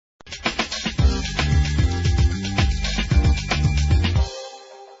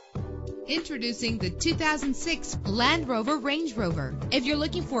Introducing the 2006 Land Rover Range Rover. If you're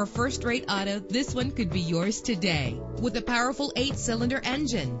looking for a first-rate auto, this one could be yours today. With a powerful 8-cylinder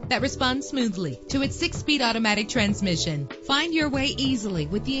engine that responds smoothly to its 6-speed automatic transmission. Find your way easily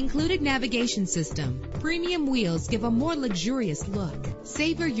with the included navigation system. Premium wheels give a more luxurious look.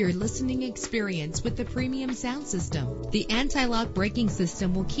 Savor your listening experience with the premium sound system. The anti-lock braking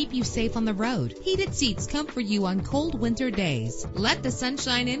system will keep you safe on the road. Heated seats comfort you on cold winter days. Let the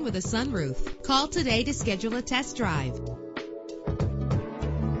sunshine in with a sunroof. Call today to schedule a test drive.